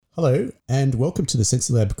Hello, and welcome to the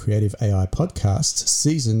SensiLab Creative AI Podcast,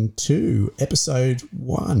 Season 2, Episode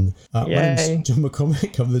 1. My name is John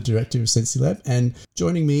McCormack. I'm the Director of SensiLab, and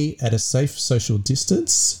joining me at a safe social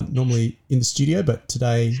distance, normally in the studio, but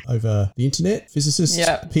today over the internet, physicist,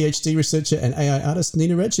 PhD researcher, and AI artist,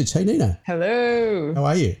 Nina Radchich. Hey, Nina. Hello. How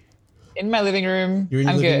are you? In my living room. You're in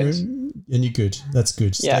your living room? And you're good. That's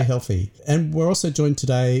good. Stay healthy. And we're also joined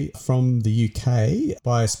today from the UK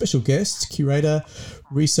by a special guest, curator,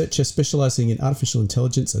 researcher specialising in artificial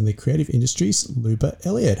intelligence and the creative industries, Luba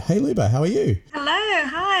Elliott. Hey, Luba, how are you? Hello.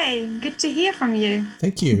 Hi. Good to hear from you.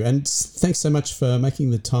 Thank you. And thanks so much for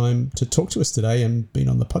making the time to talk to us today and being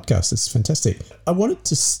on the podcast. It's fantastic. I wanted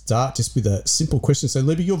to start just with a simple question. So,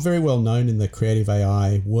 Luba, you're very well known in the creative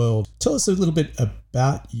AI world. Tell us a little bit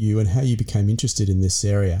about you and how you became interested in this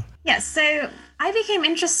area. Yes, so I became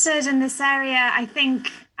interested in this area, I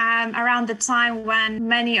think, around the time when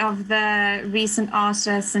many of the recent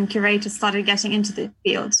artists and curators started getting into the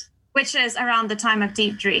field, which is around the time of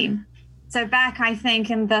Deep Dream. So back, I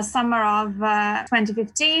think, in the summer of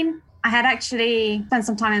 2015, I had actually spent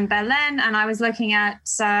some time in Berlin, and I was looking at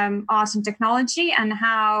art and technology and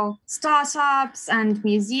how startups and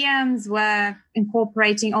museums were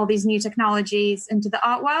incorporating all these new technologies into the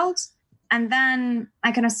art world. And then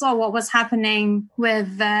I kind of saw what was happening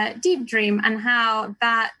with Deep Dream and how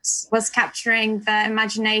that was capturing the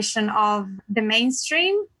imagination of the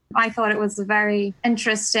mainstream. I thought it was a very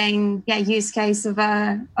interesting use case of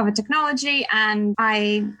a technology, and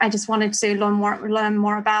I just wanted to learn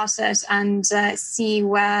more about it and see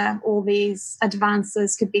where all these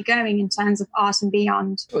advances could be going in terms of art and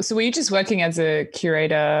beyond. So were you just working as a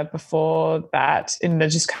curator before that in the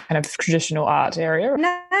just kind of traditional art area?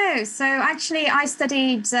 No. So actually I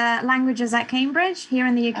studied languages at Cambridge here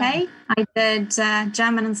in the UK. I did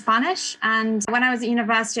German and Spanish. And when I was at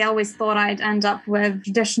university, I always thought I'd end up with a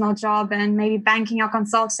traditional job in maybe banking or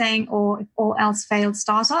consulting, or if all else failed,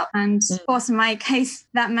 startup. And of course, in my case,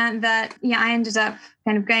 that meant that, I ended up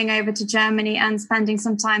kind of going over to Germany and spending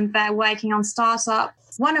some time there working on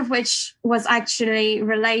startups, one of which was actually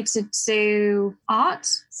related to art.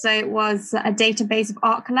 So it was a database of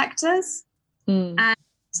art collectors. And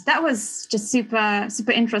that was just super,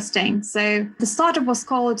 super interesting. So the startup was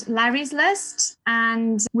called Larry's List,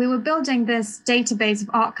 and we were building this database of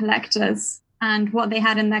art collectors and what they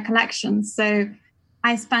had in their collections. So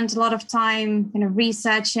I spent a lot of time,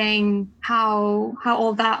 researching how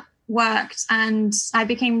all that worked, and I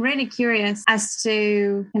became really curious as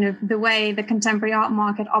to the way the contemporary art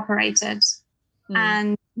market operated.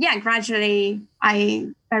 And gradually I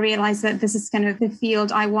realized that this is kind of the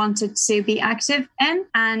field I wanted to be active in.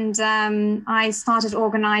 And I started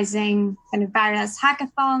organizing kind of various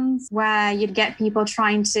hackathons where you'd get people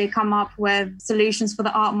trying to come up with solutions for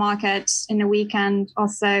the art market in a weekend or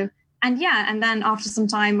so. And then after some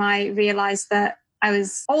time, I realized that I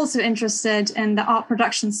was also interested in the art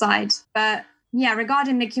production side. But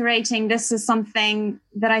regarding the curating, this is something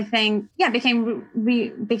that I think,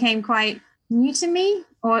 became quite new to me,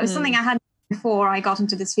 or something I had before I got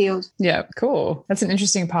into this field. Yeah, cool. That's an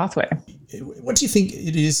interesting pathway. What do you think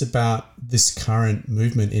it is about this current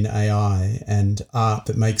movement in AI and art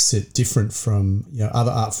that makes it different from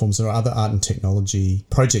other art forms or other art and technology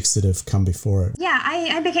projects that have come before it? Yeah,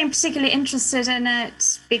 I became particularly interested in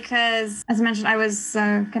it because, as I mentioned, I was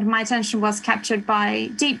my attention was captured by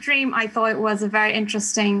Deep Dream. I thought it was a very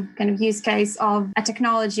interesting kind of use case of a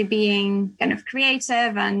technology being kind of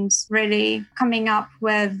creative and really coming up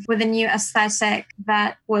with a new aesthetic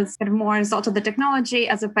that was kind of more a result of the technology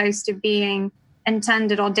as opposed to being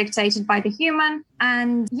intended or dictated by the human.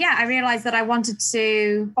 And I realized that I wanted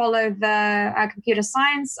to follow the computer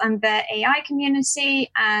science and the AI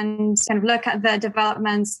community and kind of look at the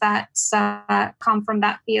developments that come from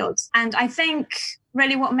that field. And I think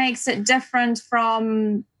really what makes it different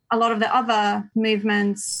from a lot of the other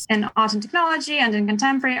movements in art and technology and in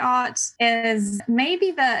contemporary art is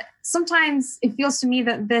maybe that sometimes it feels to me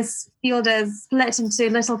that this field is split into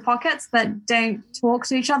little pockets that don't talk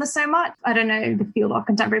to each other so much. I don't know, the field of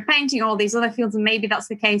contemporary painting, all these other fields, and maybe that's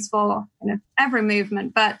the case for every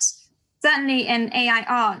movement. But certainly in AI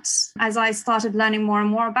art, as I started learning more and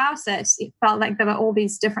more about it, it felt like there were all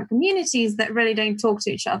these different communities that really don't talk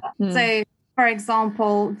to each other. So, for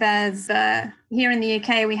example, there's here in the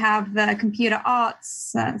UK, we have the Computer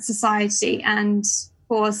Arts Society, and of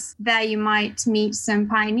course, there you might meet some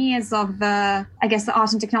pioneers of the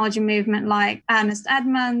art and technology movement like Ernest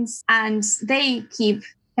Edmonds, and they keep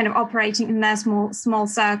kind of operating in their small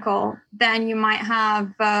circle. Then you might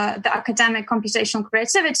have the academic computational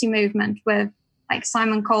creativity movement with like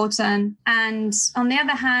Simon Colton. And on the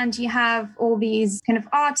other hand, you have all these kind of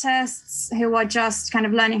artists who are just kind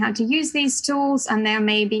of learning how to use these tools, and they're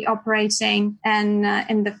maybe operating in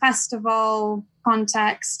the festival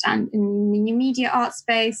context and in the new media art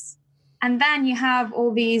space. And then you have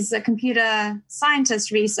all these computer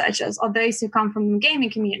scientist researchers, or those who come from the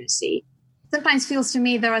gaming community. Sometimes feels to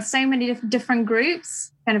me there are so many different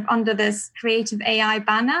groups kind of under this creative AI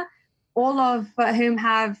banner, all of whom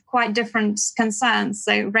have quite different concerns.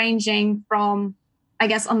 So ranging from, I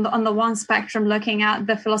guess, on the one spectrum, looking at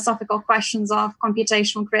the philosophical questions of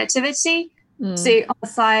computational creativity, to on the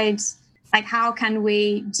side, like how can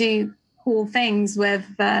we do cool things with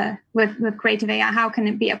creative AI? How can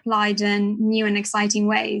it be applied in new and exciting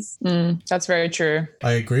ways? That's very true.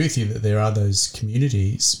 I agree with you that there are those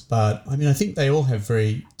communities, but I mean, I think they all have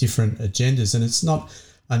very different agendas, and it's not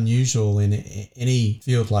unusual in any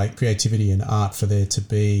field like creativity and art for there to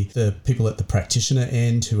be the people at the practitioner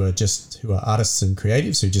end who are artists and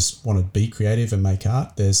creatives who just want to be creative and make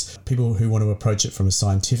art. There's people who want to approach it from a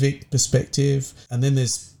scientific perspective, and then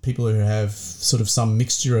there's people who have sort of some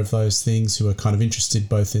mixture of those things, who are kind of interested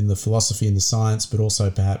both in the philosophy and the science, but also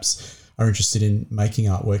perhaps are interested in making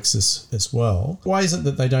artworks as well. Why is it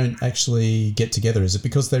that they don't actually get together? Is it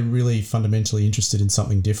because they're really fundamentally interested in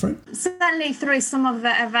something different? Certainly through some of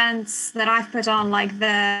the events that I've put on, like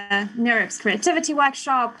the NeurIPS Creativity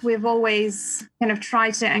Workshop, we've always kind of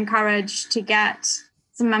tried to encourage to get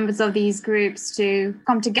some members of these groups to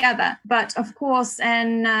come together. But of course,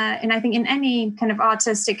 and I think in any kind of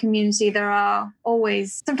artistic community, there are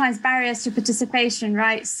always sometimes barriers to participation,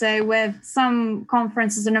 right? So with some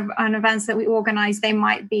conferences and events that we organize, they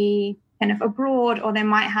might be kind of abroad, or they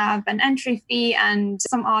might have an entry fee, and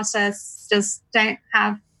some artists just don't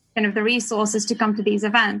have kind of the resources to come to these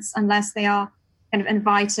events unless they are kind of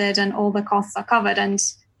invited and all the costs are covered. And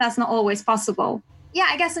that's not always possible. Yeah,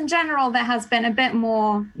 I guess in general, there has been a bit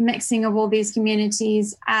more mixing of all these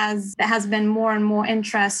communities as there has been more and more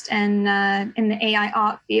interest in the AI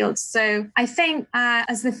art field. So I think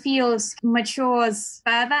as the field matures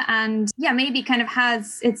further and maybe kind of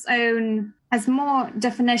has more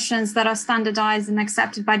definitions that are standardized and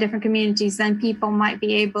accepted by different communities, then people might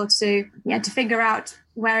be able to figure out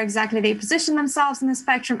where exactly they position themselves in the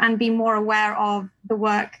spectrum and be more aware of the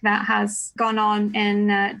work that has gone on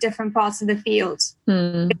in different parts of the field.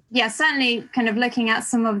 Yeah, certainly kind of looking at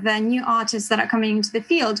some of the new artists that are coming into the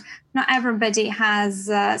field, not everybody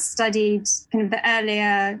has studied kind of the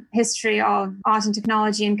earlier history of art and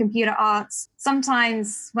technology and computer arts.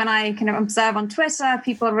 Sometimes when I kind of observe on Twitter,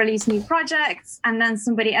 people release new projects and then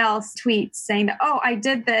somebody else tweets saying that, oh, I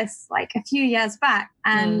did this like a few years back.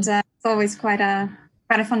 And it's always quite a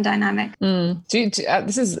fun dynamic.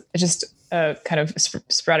 This is just a kind of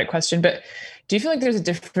sporadic question, but do you feel like there's a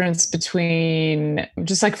difference between,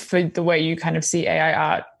 just like for the way you kind of see AI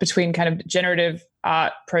art, between kind of generative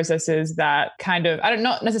art processes that kind of, I don't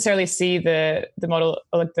not necessarily see the model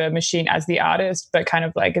or like the machine as the artist, but kind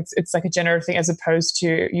of like it's like a generative thing as opposed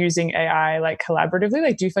to using AI like collaboratively?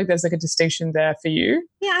 Like, do you feel like there's like a distinction there for you?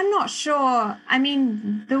 Yeah, I'm not sure. I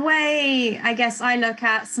mean, the way I guess I look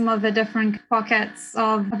at some of the different pockets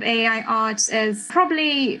of AI art is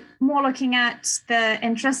probably more looking at the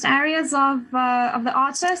interest areas of the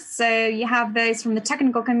artists. So you have those from the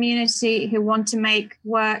technical community who want to make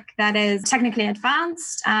work that is technically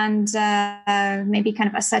advanced and maybe kind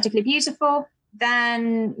of aesthetically beautiful.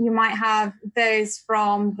 Then you might have those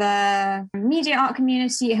from the media art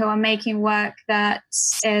community who are making work that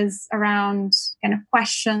is around kind of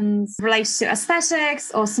questions related to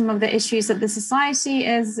aesthetics or some of the issues that the society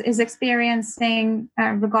is experiencing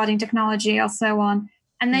regarding technology or so on.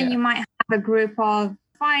 And then you might have a group of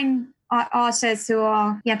fine artists who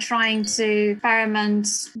are trying to experiment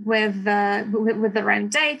with their own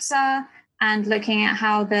data and looking at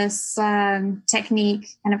how this technique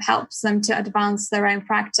kind of helps them to advance their own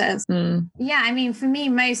practice. Yeah, I mean, for me,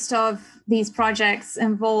 most of these projects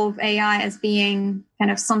involve AI as being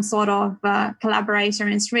kind of some sort of collaborator,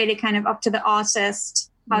 and it's really kind of up to the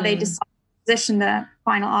artist how they decide to position the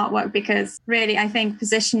final artwork, because really I think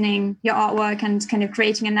positioning your artwork and kind of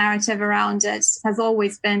creating a narrative around it has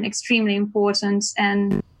always been extremely important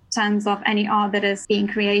in terms of any art that is being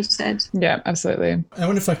created. Yeah, absolutely. I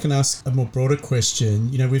wonder if I can ask a more broader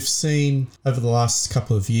question. You know, we've seen over the last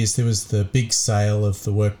couple of years, there was the big sale of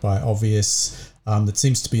the work by Obvious that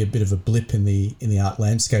seems to be a bit of a blip in the art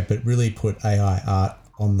landscape, but really put AI art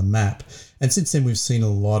on the map. And since then, we've seen a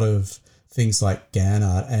lot of things like GAN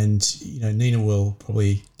art, and Nina will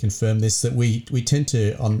probably confirm this, that we tend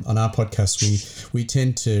to on our podcast we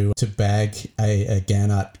tend to bag a GAN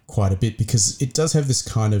art quite a bit because it does have this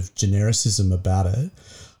kind of genericism about it.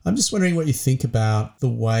 I'm just wondering what you think about the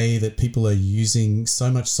way that people are using so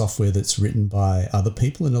much software that's written by other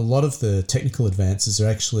people, and a lot of the technical advances are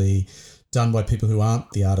actually done by people who aren't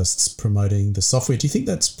the artists promoting the software. Do you think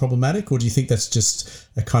that's problematic, or do you think that's just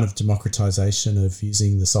a kind of democratization of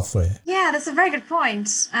using the software? Yeah, that's a very good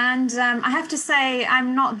point. And I have to say,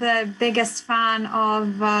 I'm not the biggest fan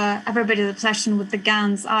of everybody's obsession with the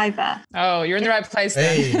GANs either. Oh, you're in the right place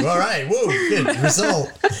then. Hey, all right. Whoa, good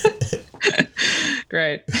result.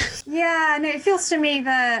 Great. Yeah, no, it feels to me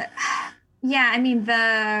that... Yeah, I mean,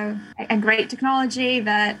 a great technology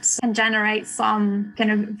that can generate some kind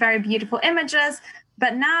of very beautiful images.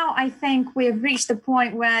 But now I think we've reached the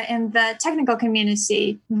point where in the technical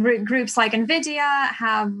community, groups like NVIDIA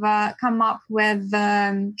have come up with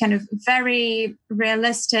kind of very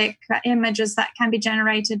realistic images that can be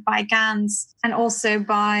generated by GANs and also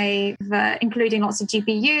by including lots of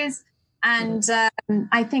GPUs. And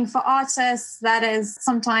I think for artists, that is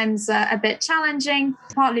sometimes a bit challenging,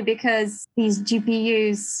 partly because these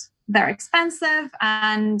GPUs, they're expensive,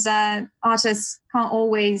 and artists can't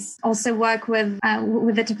always also work with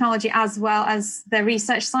the technology as well as the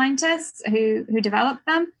research scientists who develop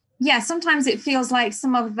them. Yeah, sometimes it feels like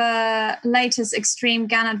some of the latest extreme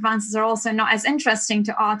GAN advances are also not as interesting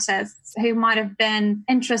to artists who might have been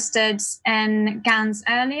interested in GANs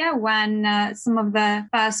earlier when some of the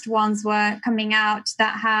first ones were coming out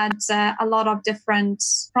that had a lot of different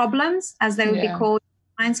problems, as they would be called in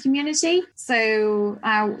the science community. So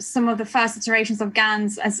some of the first iterations of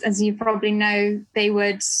GANs, as you probably know, they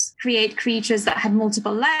would create creatures that had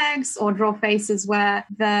multiple legs or draw faces where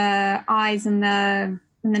the eyes and the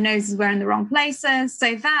noses were in the wrong places.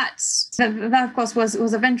 So that of course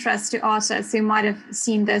was of interest to artists who might have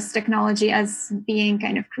seen this technology as being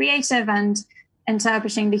kind of creative and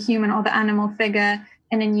interpreting the human or the animal figure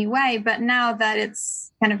in a new way. But now that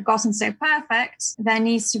it's kind of gotten so perfect, there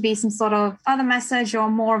needs to be some sort of other message or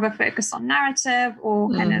more of a focus on narrative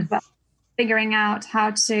or kind of figuring out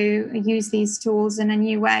how to use these tools in a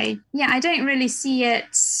new way. Yeah, I don't really see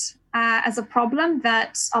it as a problem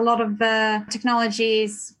that a lot of the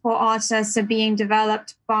technologies for artists are being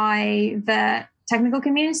developed by the technical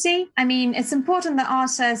community. I mean, it's important that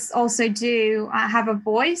artists also do have a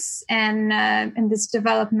voice in this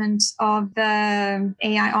development of the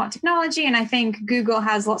AI art technology. And I think Google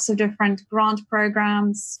has lots of different grant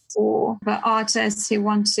programs for the artists who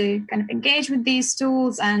want to kind of engage with these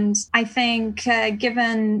tools. And I think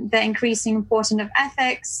given the increasing importance of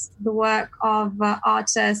ethics, the work of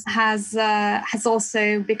artists has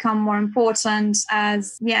also become more important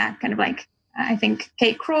as, kind of like, I think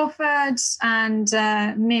Kate Crawford and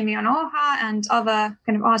Mimi Onoha and other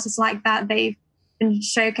kind of artists like that, they've been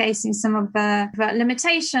showcasing some of the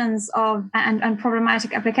limitations of and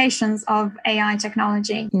problematic applications of AI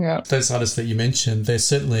technology. Yeah. Those artists that you mentioned,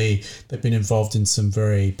 they've been involved in some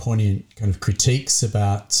very poignant kind of critiques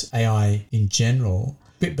about AI in general.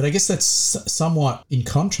 But I guess that's somewhat in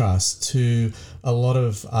contrast to a lot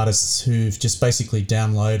of artists who've just basically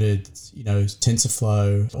downloaded,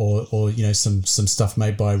 TensorFlow or some stuff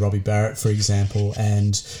made by Robbie Barrett, for example,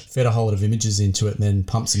 and fed a whole lot of images into it and then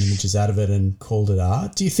pumped some images out of it and called it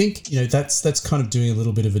art. Do you think, that's kind of doing a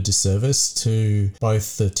little bit of a disservice to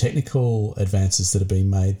both the technical advances that are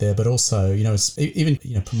being made there, but also, it's even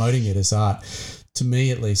promoting it as art? To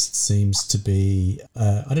me, at least, seems to be,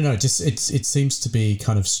 I don't know, just it seems to be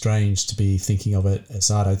kind of strange to be thinking of it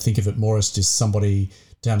as art. I think of it more as just somebody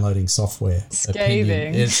downloading software.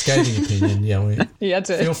 Scathing. Scathing opinion. Yeah,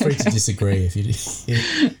 feel free to disagree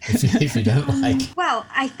if you don't like. Well,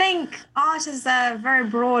 I think art is a very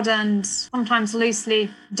broad and sometimes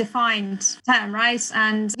loosely defined term, right?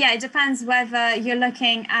 And it depends whether you're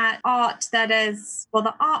looking at art that is for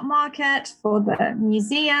the art market, for the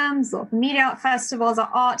museums, or for media art festivals, or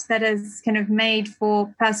art that is kind of made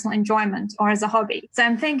for personal enjoyment or as a hobby. So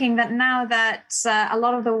I'm thinking that now that a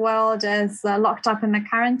lot of the world is locked up in the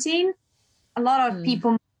quarantine, a lot of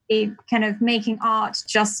people be kind of making art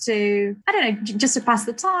just to pass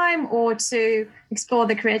the time or to explore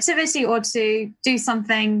the creativity or to do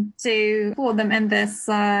something to support them in this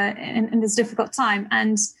in this difficult time.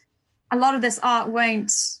 And a lot of this art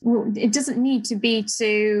doesn't need to be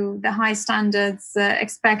to the high standards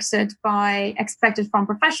expected from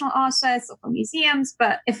professional artists or from museums,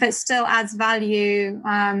 but if it still adds value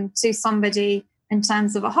to somebody in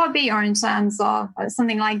terms of a hobby or in terms of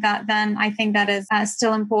something like that, then I think that is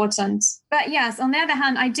still important. But yes, on the other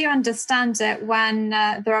hand, I do understand it when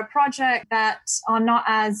there are projects that are not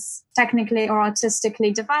as technically or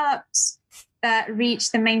artistically developed that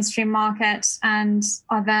reach the mainstream market and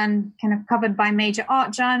are then kind of covered by major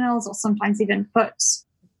art journals or sometimes even put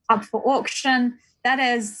up for auction. That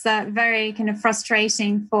is very kind of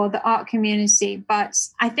frustrating for the art community. But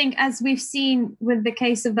I think, as we've seen with the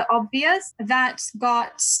case of The Obvious, that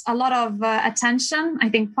got a lot of attention, I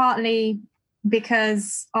think partly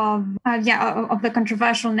because of the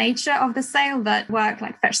controversial nature of the sale, that work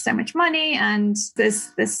fetched so much money, and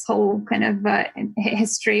this whole kind of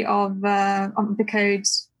history of the code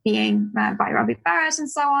being by Robbie Barrett and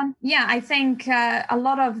so on. Yeah, I think a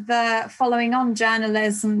lot of the following on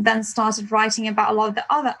journalism then started writing about a lot of the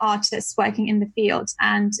other artists working in the field,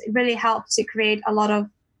 and it really helped to create a lot of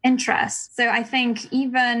interest. So I think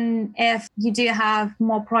even if you do have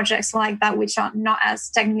more projects like that, which are not as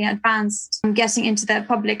technically advanced, getting into the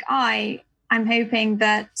public eye, I'm hoping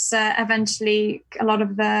that eventually a lot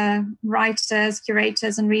of the writers,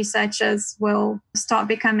 curators, and researchers will start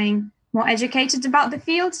becoming more educated about the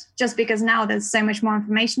field, just because now there's so much more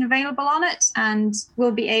information available on it, and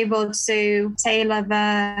we'll be able to tailor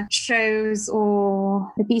the shows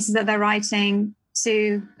or the pieces that they're writing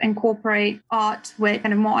to incorporate art with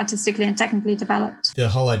kind of more artistically and technically developed. The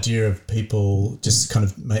whole idea of people just kind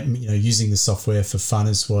of using the software for fun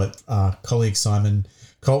is what our colleague Simon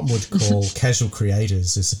Colton would call casual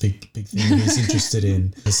creators. Is a big thing that he's interested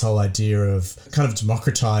in. This whole idea of kind of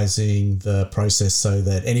democratizing the process so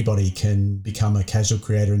that anybody can become a casual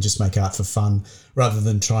creator and just make art for fun, rather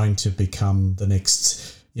than trying to become the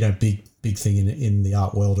next big thing in the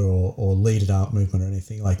art world or lead an art movement or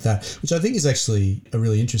anything like that, which I think is actually a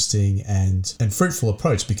really interesting and fruitful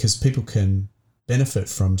approach, because people can benefit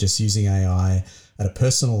from just using AI at a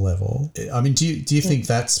personal level. I mean, do you think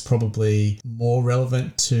that's probably more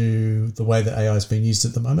relevant to the way that AI is being used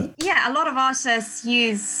at the moment? Yeah, a lot of artists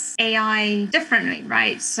use AI differently,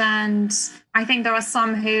 right? And I think there are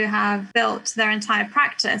some who have built their entire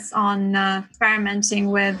practice on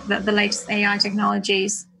experimenting with the latest AI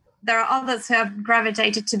technologies. There are others who have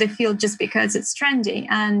gravitated to the field just because it's trendy.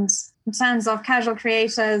 And in terms of casual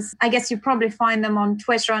creators, I guess you probably find them on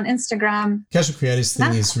Twitter, on Instagram. Casual creators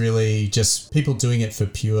thing is really just people doing it for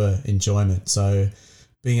pure enjoyment. So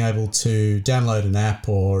being able to download an app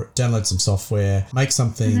or download some software, make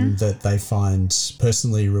something that they find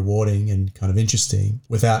personally rewarding and kind of interesting,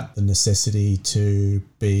 without the necessity to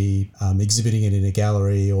be exhibiting it in a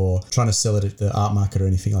gallery or trying to sell it at the art market or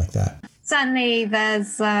anything like that. Certainly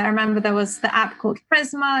there's, I remember there was the app called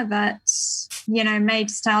Prisma that, made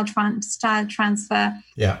style transfer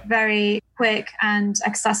very quick and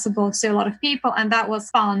accessible to a lot of people. And that was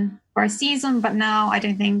fun for a season, but now I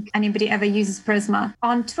don't think anybody ever uses Prisma.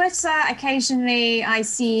 On Twitter, occasionally I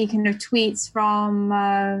see kind of tweets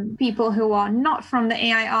from people who are not from the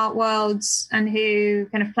AI art world and who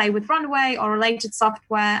kind of play with Runway or related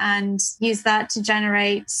software and use that to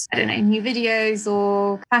generate, new videos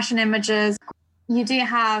or fashion images. You do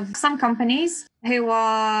have some companies who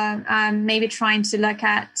are maybe trying to look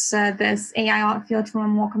at this AI art field from a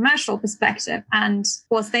more commercial perspective. And of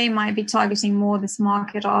course, they might be targeting more this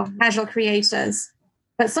market of casual creators.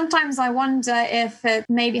 But sometimes I wonder if it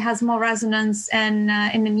maybe has more resonance in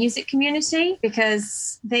the music community,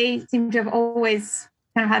 because they seem to have always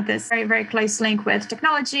kind of had this very, very close link with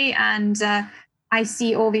technology. And I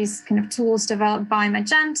see all these kind of tools developed by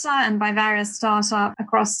Magenta and by various startups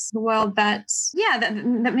across the world that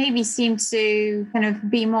maybe seem to kind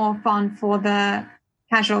of be more fun for the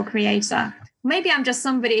casual creator. Maybe I'm just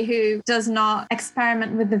somebody who does not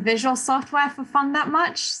experiment with the visual software for fun that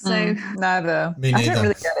much. So neither. Me neither. I don't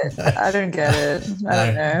really get it. I don't get it. I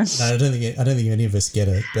don't know. No, I don't think any of us get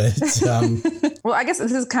it. But well, I guess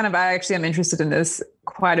this is kind of, I actually am interested in this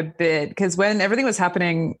quite a bit, because when everything was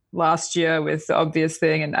happening last year with The Obvious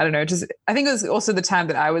thing, and I don't know, I think it was also the time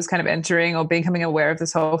that I was kind of entering or becoming aware of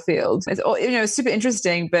this whole field. It's all, super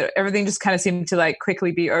interesting, but everything just kind of seemed to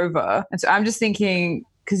quickly be over. And so I'm just thinking,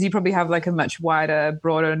 because you probably have a much wider,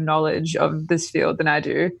 broader knowledge of this field than I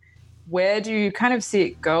do, where do you kind of see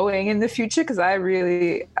it going in the future? Because I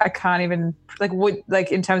can't even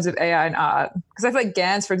in terms of AI and art, because I feel like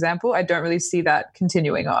GANs, for example, I don't really see that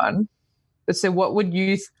continuing on. But so what would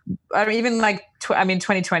you,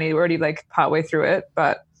 2020, we're already partway through it,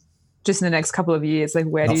 but just in the next couple of years,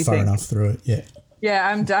 where do you think? Not far enough through it, yeah. Yeah,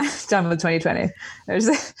 I'm done with 2020. I don't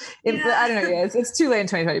know. Yeah, it's too late in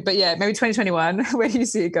 2020, but yeah, maybe 2021. Where do you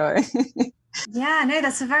see it going? Yeah, no,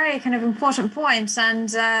 that's a very kind of important point.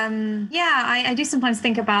 And I do sometimes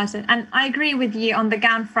think about it. And I agree with you on the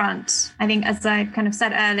GAN front. I think, as I kind of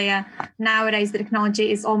said earlier, nowadays the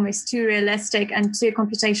technology is almost too realistic and too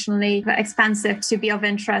computationally expensive to be of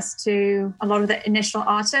interest to a lot of the initial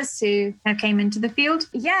artists who kind of came into the field.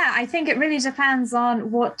 Yeah, I think it really depends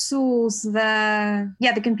on what tools the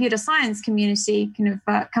computer science community kind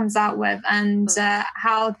of comes out with and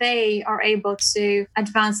how they are able to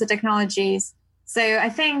advance the technologies. So I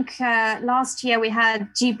think last year we had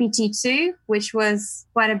GPT-2, which was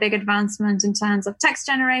quite a big advancement in terms of text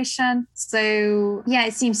generation. So yeah,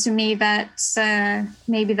 it seems to me that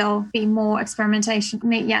maybe there'll be more experimentation.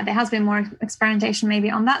 There has been more experimentation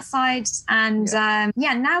maybe on that side. And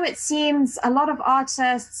now it seems a lot of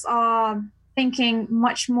artists are thinking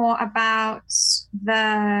much more about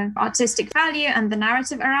the artistic value and the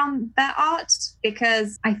narrative around their art,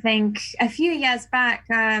 because I think a few years back,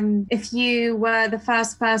 if you were the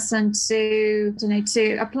first person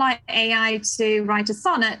to apply AI to write a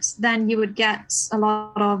sonnet, then you would get a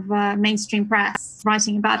lot of mainstream press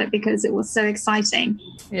writing about it because it was so exciting.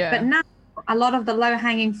 Yeah. But now a lot of the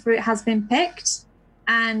low-hanging fruit has been picked.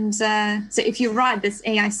 And so if you write this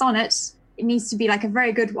AI sonnet, it needs to be like a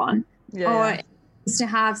very good one. Or it needs to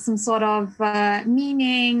have some sort of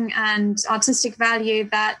meaning and artistic value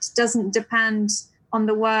that doesn't depend on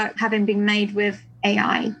the work having been made with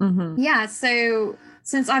AI. Mm-hmm. Yeah, so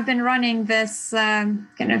since I've been running this kind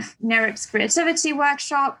of NeurIPS creativity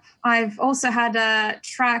workshop, I've also had a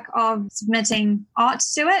track of submitting art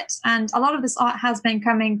to it. And a lot of this art has been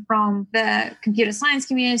coming from the computer science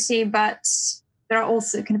community, but there are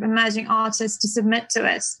also kind of emerging artists to submit to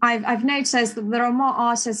it. I've noticed that there are more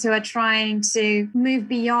artists who are trying to move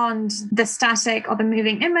beyond the static or the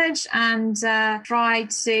moving image and try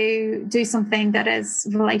to do something that is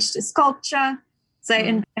related to sculpture. So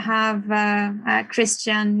you have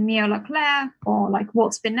Christian Mio-Leclerc or like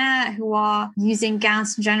Walt Spinner who are using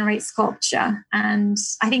GANs to generate sculpture. And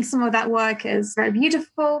I think some of that work is very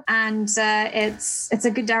beautiful, and it's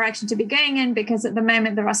a good direction to be going in, because at the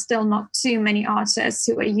moment there are still not too many artists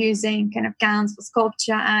who are using kind of GANs for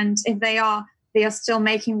sculpture. And if they are still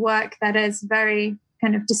making work that is very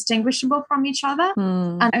kind of distinguishable from each other.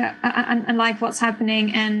 And like what's happening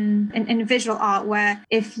in visual art, where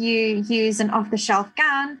if you use an off-the-shelf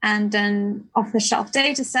GAN and an off-the-shelf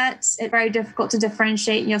data set, it's very difficult to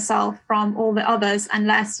differentiate yourself from all the others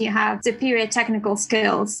unless you have superior technical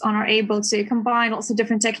skills and are able to combine lots of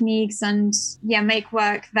different techniques and make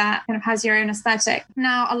work that kind of has your own aesthetic.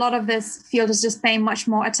 Now, a lot of this field is just paying much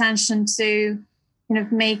more attention to kind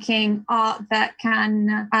of making art that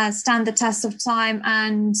can stand the test of time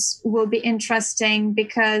and will be interesting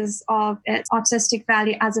because of its artistic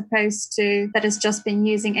value, as opposed to that it's just been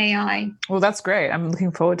using AI. Well, that's great. I'm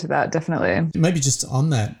looking forward to that, definitely. Maybe just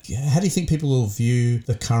on that, how do you think people will view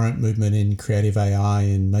the current movement in creative AI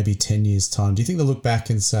in maybe 10 years' time? Do you think they'll look back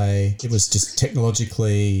and say it was just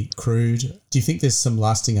technologically crude? Do you think there's some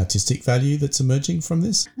lasting artistic value that's emerging from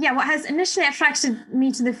this? Yeah, what has initially attracted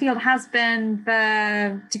me to the field has been the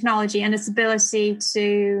technology and its ability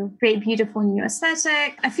to create beautiful new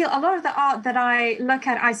aesthetic. I feel a lot of the art that I look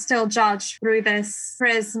at, I still judge through this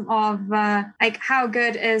prism of like how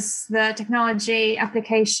good is the technology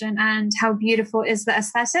application and how beautiful is the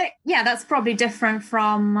aesthetic. Yeah, that's probably different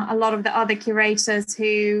from a lot of the other curators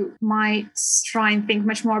who might try and think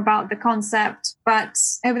much more about the concept. But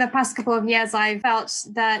over the past couple of years, I felt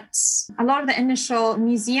that a lot of the initial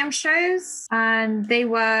museum shows, and they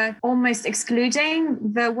were almost excluding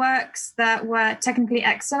the works that were technically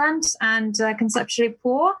excellent and conceptually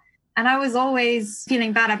poor. And I was always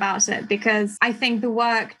feeling bad about it, because I think the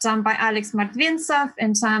work done by Alex Martvintsov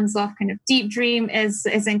in terms of kind of Deep Dream is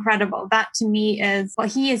incredible. That to me is, well,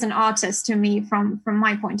 he is an artist to me from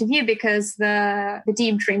my point of view, because the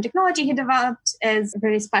Deep Dream technology he developed is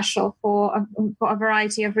really special for a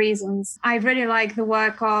variety of reasons. I really like the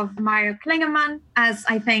work of Mario Klingemann, as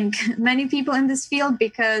I think many people in this field,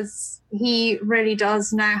 because he really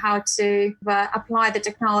does know how to apply the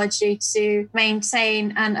technology to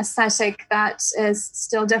maintain an aesthetic that is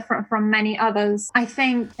still different from many others. I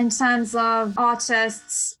think in terms of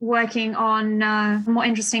artists working on more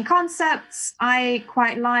interesting concepts, I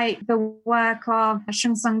quite like the work of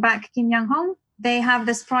Shung Sung Bak, Kim Young Hong. They have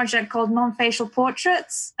this project called Non-Facial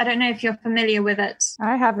Portraits. I don't know if you're familiar with it.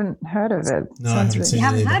 I haven't heard of it. No, I haven't seen it. You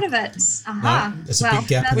haven't heard of it? No, there's a big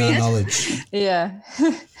gap in our knowledge. Yeah.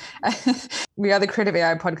 We are the Creative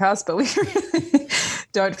AI podcast, but we really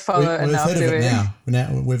don't follow enough. We've heard of it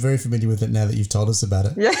now. We're very familiar with it now that you've told us about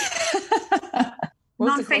it. Yeah.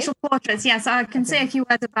 Non-Facial Portraits. Yeah, so I can say a few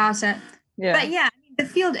words about it. Yeah. But yeah, The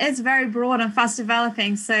field is very broad and fast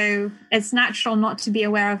developing, so it's natural not to be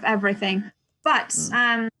aware of everything. But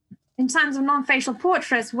in terms of non-facial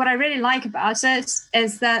portraits, what I really like about it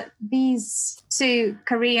is that these two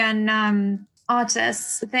Korean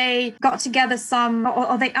artists, they got together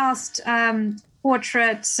or they asked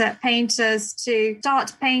portrait painters to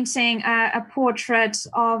start painting a portrait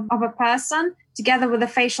of a person together with a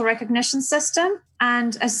facial recognition system.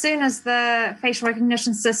 And as soon as the facial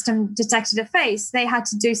recognition system detected a face, they had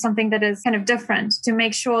to do something that is kind of different to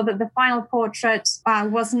make sure that the final portrait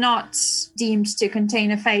was not deemed to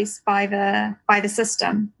contain a face by the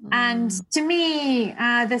system. And to me,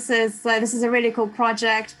 this is a really cool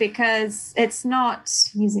project because it's not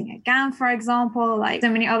using a GAN, for example, like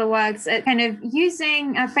so many other works. It's kind of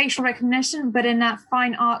using facial recognition, but in that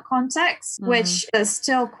fine art context, which is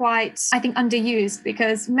still quite, I think, underused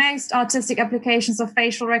because most artistic applications of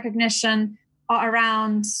facial recognition are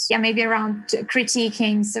around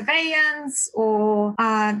critiquing surveillance or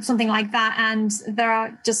something like that. And there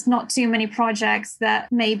are just not too many projects that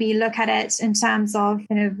maybe look at it in terms of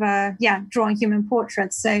drawing human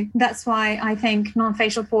portraits. So that's why I think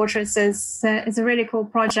non-facial portraits is a really cool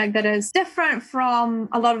project that is different from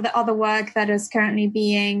a lot of the other work that is currently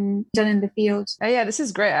being done in the field. Oh, yeah, this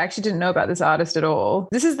is great. I actually didn't know about this artist at all.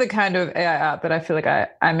 This is the kind of AI art that I feel like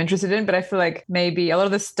I'm interested in, but I feel like maybe a lot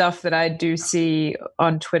of the stuff that I do see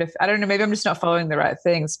on Twitter, I don't know, maybe I'm just not following the right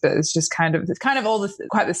things, but it's kind of all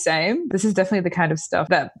quite the same. This is definitely the kind of stuff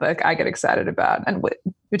that like I get excited about. And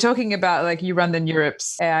you're talking about like you run the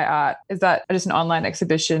NeurIPS AI art. Is that just an online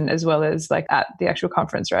exhibition as well as like at the actual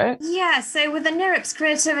conference, right? Yeah. So with the NeurIPS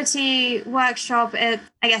Creativity Workshop, it's,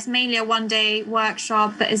 I guess, mainly a one-day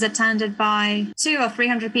workshop that is attended by 200 or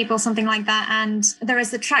 300 people, something like that. And there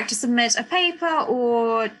is the track to submit a paper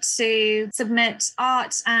or to submit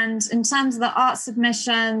art. And in terms of the art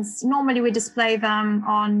submissions, normally we display them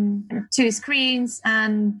on 2 screens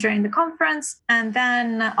and during the conference, and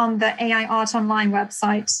then on the AI Art Online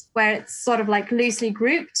website, where it's sort of like loosely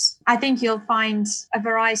grouped. I think you'll find a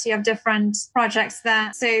variety of different projects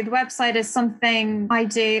there. So the website is something I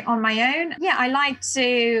do on my own. Yeah, I like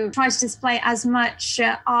to try to display as much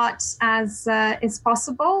art as is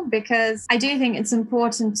possible because I do think it's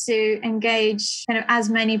important to engage kind of as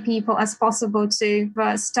many people as possible to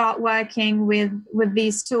start working with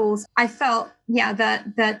these tools. I felt,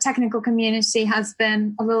 that the technical community has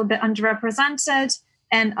been a little bit underrepresented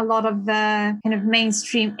and a lot of the kind of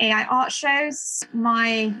mainstream AI art shows.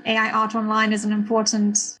 My AI Art Online is an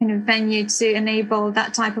important kind of venue to enable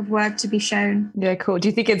that type of work to be shown. Yeah, cool. Do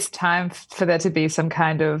you think it's time for there to be some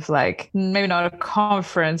kind of like, maybe not a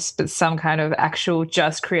conference, but some kind of actual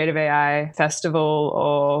just creative AI festival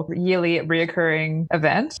or yearly reoccurring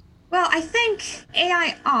event? Well, I think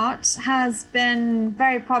AI art has been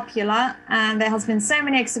very popular and there has been so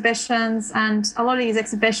many exhibitions, and a lot of these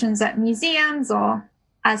exhibitions at museums or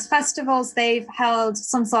as festivals, they've held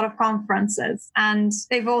some sort of conferences, and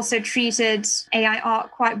they've also treated AI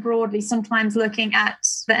art quite broadly, sometimes looking at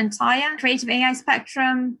the entire creative AI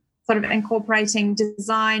spectrum, sort of incorporating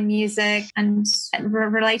design, music, and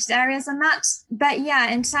related areas in that. But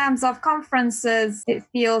in terms of conferences, it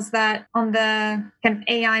feels that on the kind of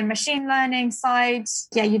AI machine learning side,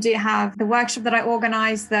 you do have the workshop that I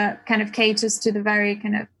organize that kind of caters to the very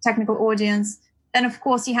kind of technical audience. Then, of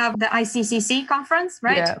course, you have the ICCC conference,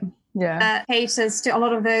 right? Yeah. That caters to a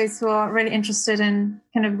lot of those who are really interested in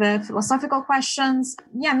kind of the philosophical questions.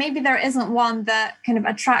 Yeah, maybe there isn't one that kind of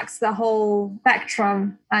attracts the whole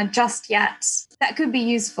spectrum just yet. That could be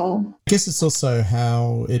useful. I guess it's also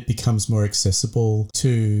how it becomes more accessible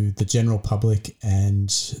to the general public and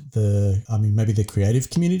maybe the creative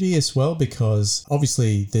community as well, because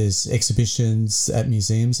obviously there's exhibitions at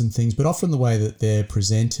museums and things, but often the way that they're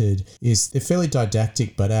presented is they're fairly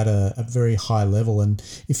didactic, but at a very high level. And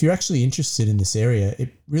if you're actually interested in this area, it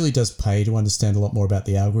really does pay to understand a lot more about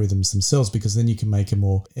the algorithms themselves, because then you can make a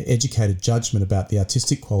more educated judgment about the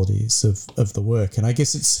artistic qualities of the work. And I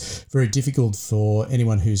guess it's very difficult for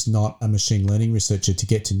anyone who's not a machine learning researcher to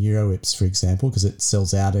get to NeurIPS, for example, because it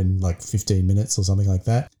sells out in like 15 minutes or something like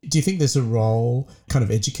that. Do you think there's a role, kind of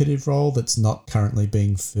educative role, that's not currently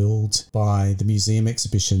being filled by the museum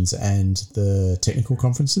exhibitions and the technical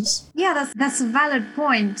conferences? Yeah, that's a valid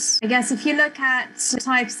point. I guess if you look at the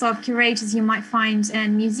types of curators you might find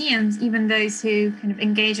in museums, even those who kind of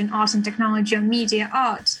engage in art and technology or media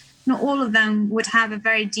art, not all of them would have a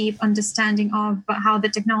very deep understanding of how the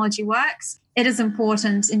technology works. it is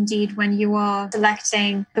important indeed when you are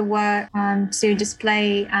selecting the work to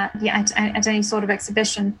display at any sort of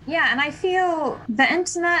exhibition. Yeah, and I feel the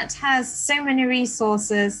internet has so many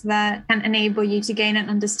resources that can enable you to gain an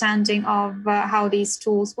understanding of how these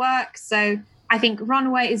tools work. So I think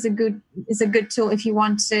Runway is a good tool if you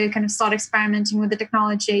want to kind of start experimenting with the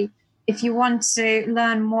technology. If you want to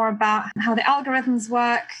learn more about how the algorithms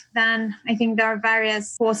work, then I think there are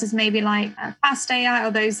various courses, maybe like Fast AI,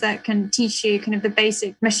 or those that can teach you kind of the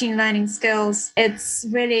basic machine learning skills. It's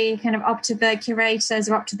really kind of up to the curators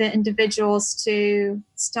or up to the individuals to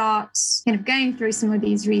start kind of going through some of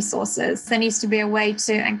these resources. There needs to be a way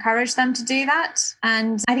to encourage them to do that.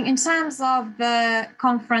 And I think in terms of the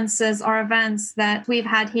conferences or events that we've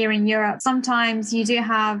had here in Europe, sometimes you do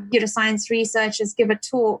have computer science researchers give a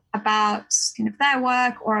talk about kind of their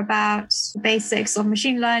work or about the basics of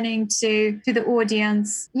machine learning to the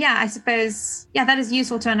audience. Yeah, I suppose, that is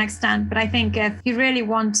useful to an extent. But I think if you really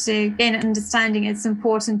want to gain an understanding, it's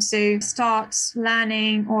important to start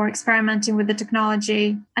learning or experimenting with the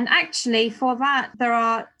technology. And actually for that, there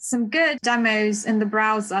are some good demos in the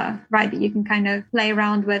browser, right, that you can kind of play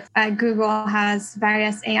around with. Google has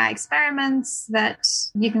various AI experiments that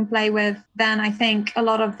you can play with. Then I think a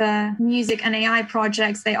lot of the music and AI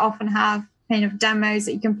projects, they often have kind of demos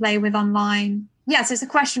that you can play with online. Yes, it's a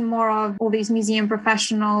question more of all these museum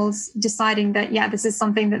professionals deciding that, this is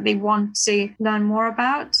something that they want to learn more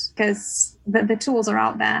about, because the tools are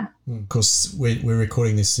out there. Of course, we're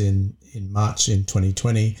recording this in March in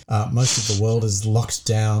 2020. Most of the world is locked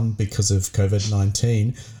down because of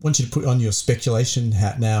COVID-19. I want you to put on your speculation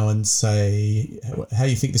hat now and say how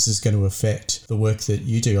you think this is going to affect the work that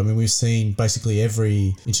you do. I mean, we've seen basically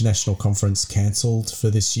every international conference cancelled for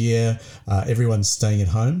this year. Everyone's staying at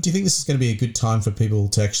home. Do you think this is going to be a good time for people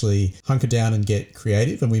to actually hunker down and get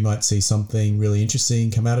creative, and we might see something really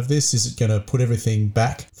interesting come out of this? Is it going to put everything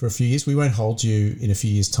back for a few years? We won't hold you in a few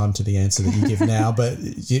years' time to the answer that you give now, but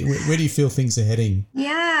where do you feel things are heading?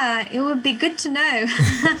 Yeah, it would be good to know.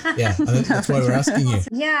 Yeah, that's why we're asking you.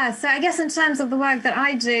 Yeah, so I guess in terms of the work that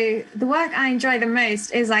I do, the work I enjoy the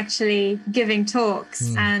most is actually giving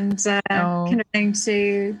talks and kind of going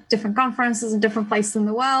to different conferences in different places in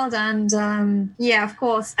the world. And of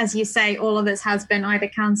course, as you say, all of this has been either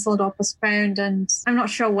cancelled or postponed, and I'm not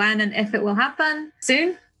sure when and if it will happen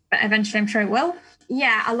soon, but eventually I'm sure it will.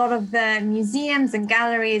 Yeah, a lot of the museums and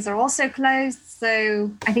galleries are also closed. So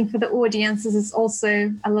I think for the audiences, it's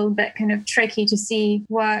also a little bit kind of tricky to see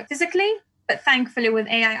work physically. But thankfully with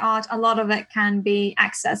AI art, a lot of it can be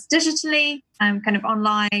accessed digitally, kind of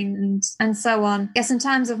online and so on. I guess in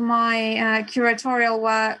terms of my curatorial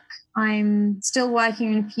work, I'm still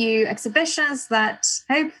working on a few exhibitions that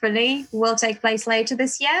hopefully will take place later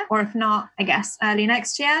this year, or if not, I guess early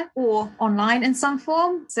next year, or online in some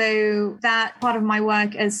form. So that part of my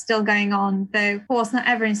work is still going on, though of course not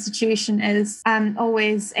every institution is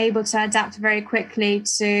always able to adapt very quickly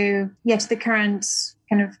to the current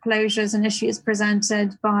kind of closures and issues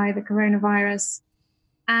presented by the coronavirus.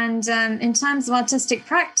 And in terms of artistic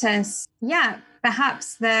practice,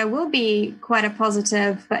 perhaps there will be quite a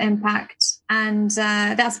positive impact. And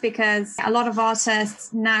that's because a lot of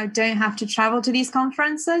artists now don't have to travel to these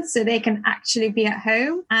conferences, so they can actually be at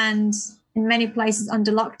home. And in many places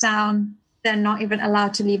under lockdown, they're not even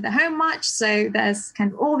allowed to leave their home much. So there's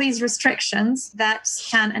kind of all these restrictions that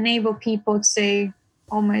can enable people to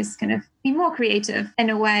almost kind of be more creative in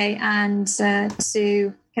a way, and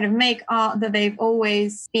to kind of make art that they've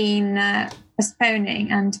always been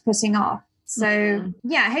postponing and putting off. So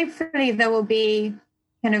hopefully there will be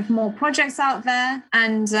kind of more projects out there.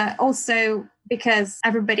 And also because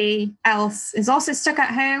everybody else is also stuck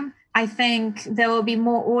at home, I think there will be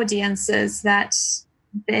more audiences that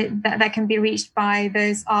can be reached by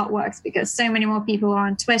those artworks, because so many more people are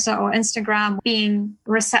on Twitter or Instagram being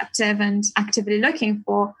receptive and actively looking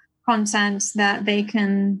for content that they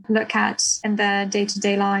can look at in their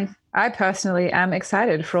day-to-day life. I personally am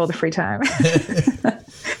excited for all the free time.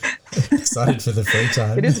 Excited for the free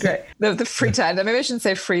time. It is great. The free time. Maybe I shouldn't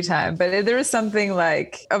say free time, but there is something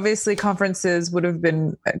like, obviously conferences would have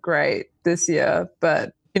been great this year,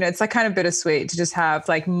 but it's like kind of bittersweet to just have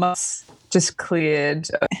like months just cleared.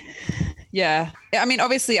 Yeah. I mean,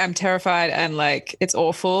 obviously I'm terrified and like it's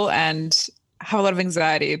awful and have a lot of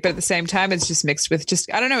anxiety, but at the same time, it's just mixed with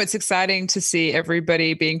I don't know, it's exciting to see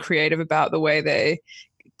everybody being creative about the way they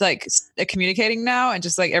like are communicating now, and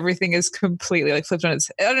just like everything is completely like flipped on its,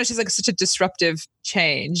 I don't know, it's just like such a disruptive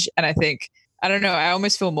change. And I think, I don't know, I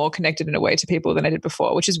almost feel more connected in a way to people than I did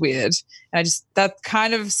before, which is weird. And that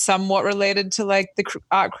kind of somewhat related to like the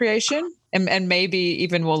art creation and maybe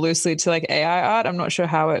even more loosely to like AI art. I'm not sure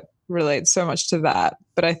how it relate so much to that.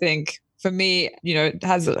 But I think for me,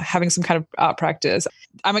 having some kind of art practice,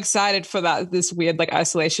 I'm excited for this weird like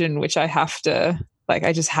isolation in which I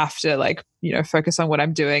just have to focus on what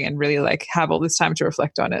I'm doing and really like have all this time to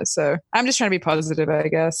reflect on it. So I'm just trying to be positive, I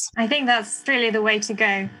guess. I think that's really the way to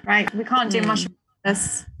go, right? We can't do much of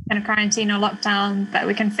this kind of quarantine or lockdown, but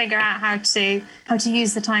we can figure out how to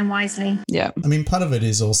use the time wisely. Yeah. I mean, part of it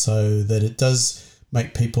is also that it does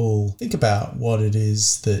make people think about what it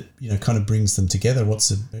is that, kind of brings them together.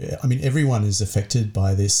 Everyone is affected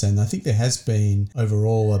by this. And I think there has been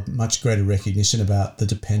overall a much greater recognition about the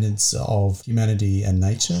dependence of humanity and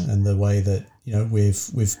nature and the way that,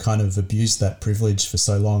 we've kind of abused that privilege for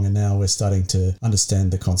so long, and now we're starting to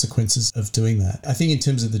understand the consequences of doing that. I think in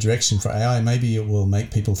terms of the direction for AI, maybe it will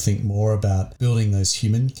make people think more about building those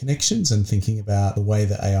human connections and thinking about the way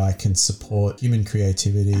that AI can support human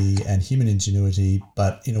creativity and human ingenuity,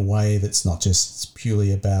 but in a way that's not just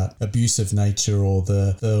purely about abuse of nature or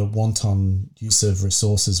the wanton use of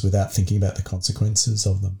resources without thinking about the consequences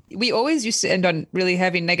of them. We always used to end on really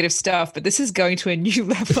heavy negative stuff, but this is going to a new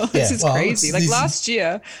level. This is crazy. Like last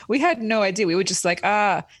year, we had no idea. We were just like,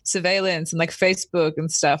 surveillance and like Facebook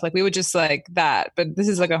and stuff. Like we were just like that. But this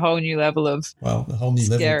is like a whole new level of a whole new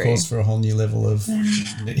scary. level calls for a whole new level of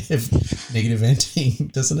negative ending,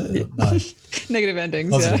 doesn't it? No. Negative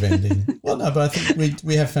endings. Positive ending. Well, no, but I think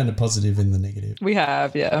we have found a positive in the negative. We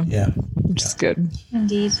have, yeah. Yeah. Which is good.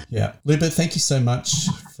 Indeed. Yeah. Luba, thank you so much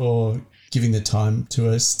for giving the time to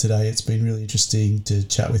us today. It's been really interesting to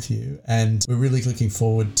chat with you, and we're really looking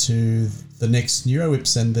forward to the next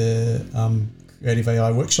NeuroWhips and the Creative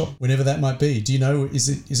AI workshop, whenever that might be. Do you know, is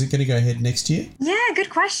it going to go ahead next year? Yeah, good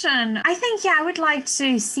question. I think, I would like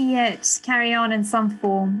to see it carry on in some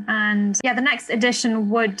form. And the next edition of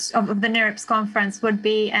the NeuroWhips conference would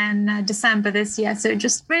be in December this year. So it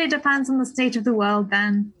just really depends on the state of the world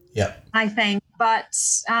then. Yeah, I think. But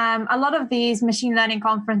a lot of these machine learning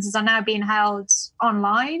conferences are now being held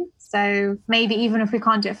online. So maybe even if we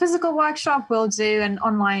can't do a physical workshop, we'll do an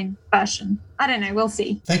online version. I don't know. We'll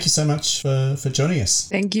see. Thank you so much for joining us.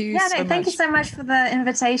 Thank you. Thank you so much for the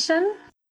invitation.